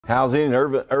Housing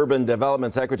and Urban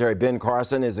Development Secretary Ben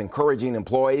Carson is encouraging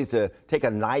employees to take a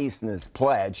niceness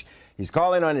pledge. He's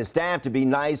calling on his staff to be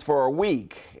nice for a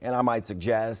week, and I might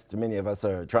suggest many of us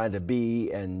are trying to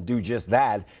be and do just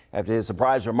that after his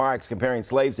surprise remarks comparing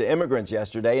slaves to immigrants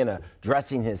yesterday and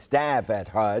addressing his staff at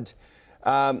HUD.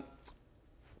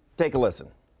 Take a listen.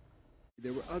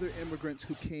 There were other immigrants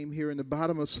who came here in the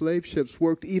bottom of slave ships,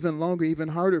 worked even longer, even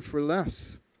harder for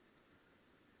less.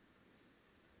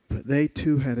 But they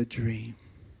too had a dream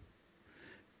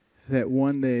that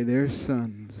one day their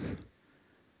sons,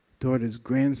 daughters,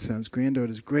 grandsons,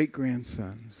 granddaughters,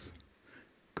 great-grandsons,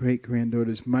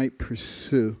 great-granddaughters might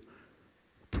pursue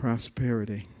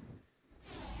prosperity.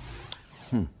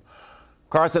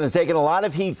 Carson has taken a lot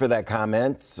of heat for that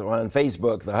comment. On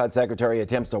Facebook, the HUD Secretary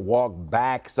attempts to walk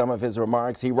back some of his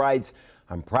remarks. He writes,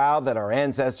 "I'm proud that our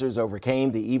ancestors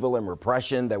overcame the evil and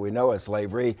repression that we know as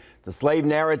slavery. The slave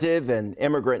narrative and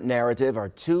immigrant narrative are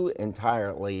two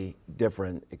entirely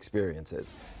different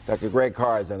experiences." Dr. Greg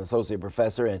Carr is an associate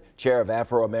professor and chair of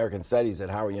Afro-American Studies at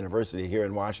Howard University here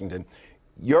in Washington.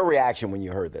 Your reaction when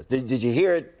you heard this? Did you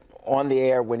hear it on the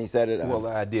air when he said it? Well,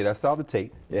 I did. I saw the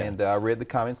tape, and I read the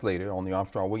comments later on the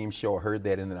Armstrong-Williams show. I heard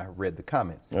that, and then I read the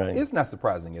comments. Right. It's not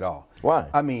surprising at all. Why?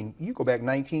 I mean, you go back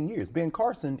 19 years. Ben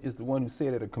Carson is the one who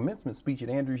said at a commencement speech at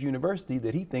Andrews University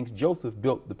that he thinks Joseph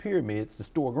built the pyramids to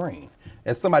store grain.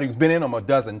 As somebody who's been in them a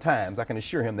dozen times, I can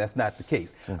assure him that's not the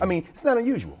case. I mean, it's not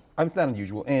unusual. It's not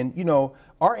unusual. And, you know,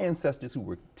 our ancestors who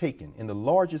were taken in the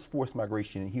largest forced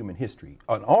migration in human history,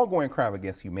 an ongoing crime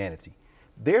against humanity,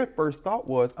 their first thought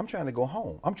was, I'm trying to go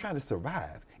home. I'm trying to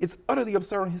survive. It's utterly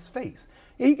absurd on his face.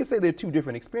 Yeah, he can say they're two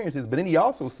different experiences, but then he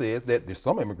also says that there's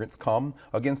some immigrants come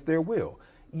against their will.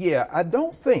 Yeah, I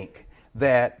don't think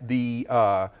that the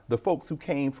folks who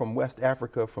came from West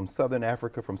Africa, from Southern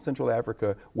Africa, from Central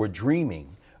Africa were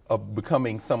dreaming of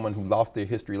becoming someone who lost their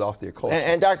history, lost their culture.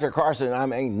 And Dr. Carson,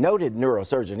 I'm a noted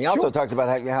neurosurgeon. He also talks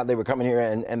about how they were coming here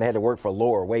and they had to work for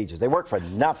lower wages. They worked for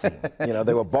nothing. You know,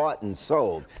 they were bought and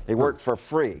sold. They worked for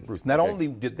free. Bruce, not only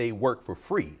did they work for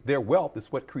free, their wealth is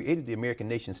what created the American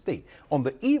nation state. On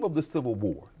the eve of the Civil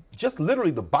War, just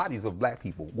literally the bodies of black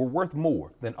people were worth more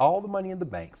than all the money in the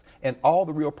banks and all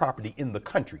the real property in the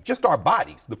country. Just our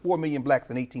bodies, the 4 million blacks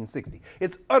in 1860.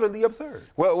 It's utterly absurd.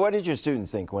 Well, what did your students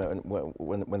think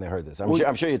when they heard this?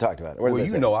 I'm sure you talked about it. Well,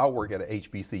 you know, I work at a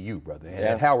HBCU, brother, and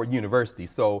at Howard University.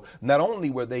 So not only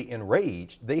were they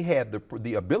enraged, they had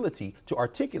the ability to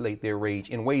articulate their rage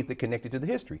in ways that connected to the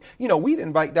history. You know, we'd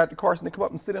invite Dr. Carson to come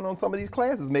up and sit in on some of these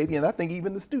classes maybe, and I think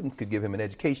even the students could give him an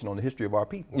education on the history of our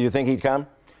people. You think he'd come?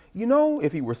 You know,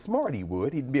 if he were smart, he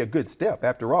would. He'd be a good step.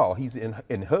 After all, he's in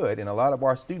HUD, and a lot of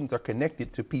our students are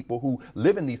connected to people who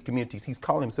live in these communities he's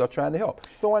calling himself trying to help.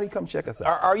 So why don't he come check us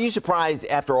out? Are you surprised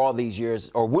after all these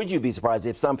years, or would you be surprised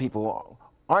if some people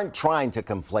aren't trying to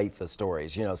conflate the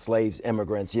stories? You know, slaves,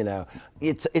 immigrants, you know.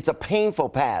 It's a painful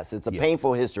past. It's a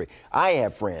painful history. I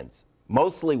have friends,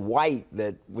 mostly white,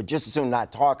 that would just as soon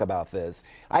not talk about this.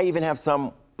 I even have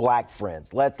some black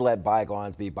friends. Let's let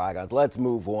bygones be bygones. Let's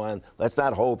move on. Let's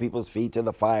not hold people's feet to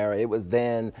the fire. It was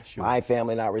then. My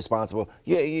family not responsible.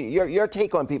 Your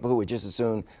take on people who would just as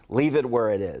soon leave it where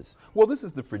it is? Well, this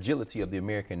is the fragility of the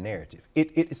American narrative.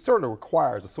 It sort of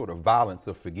requires a sort of violence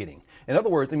of forgetting. In other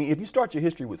words, I mean, if you start your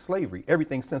history with slavery,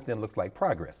 everything since then looks like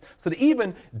progress. So to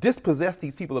even dispossess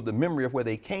these people of the memory of where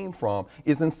they came from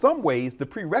is in some ways the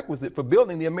prerequisite for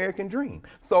building the American dream.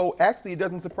 So actually, it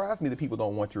doesn't surprise me that people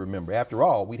don't want to remember. After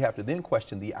all, we'd have to then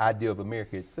question the idea of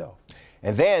America itself.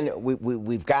 And then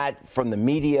we've got from the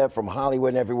media, from Hollywood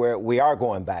and everywhere, we are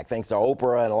going back, thanks to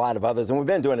Oprah and a lot of others, and we've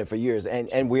been doing it for years,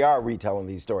 and we are retelling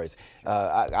these stories.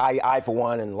 I, for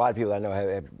one, and a lot of people I know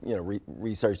have you know,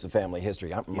 researched the family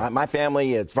history. My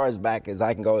family, as far as back as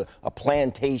I can go, a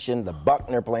plantation, the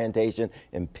Buckner Plantation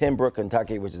in Pembroke,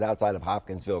 Kentucky, which is outside of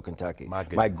Hopkinsville, Kentucky.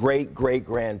 My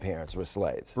great-great-grandparents were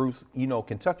slaves. Bruce, you know,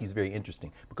 Kentucky's very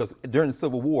interesting because during the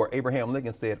Civil War, Abraham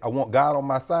Lincoln said, I want God on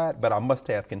my side, but I must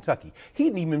have Kentucky. He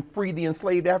didn't even free the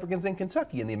enslaved Africans in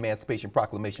Kentucky in the Emancipation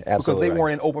Proclamation because they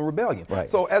weren't in open rebellion.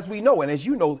 So as we know, and as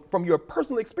you know from your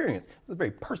personal experience, it's a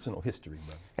very personal history,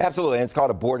 brother. Absolutely, and it's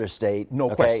called a border state. No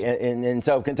question. And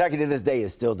so Kentucky to this day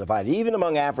is still divided, even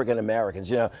among African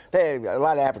Americans. You know, a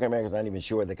lot of African Americans aren't even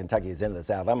sure that Kentucky is in the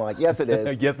South. I'm like, yes, it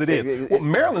is. Yes, it is. Well,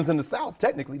 Maryland's in the South,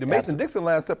 technically. The Mason-Dixon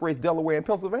line separates Delaware and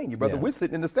Pennsylvania, brother. We're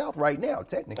sitting in the South right now,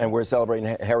 technically. And we're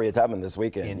celebrating Harriet Tubman this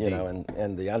weekend, you know,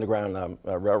 and the Underground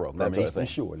Railroad. From Eastern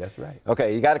Shore, that's right.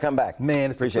 Okay, you got to come back.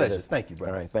 Man, it's Appreciate a pleasure. This. Thank you,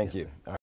 brother. All right, thank you.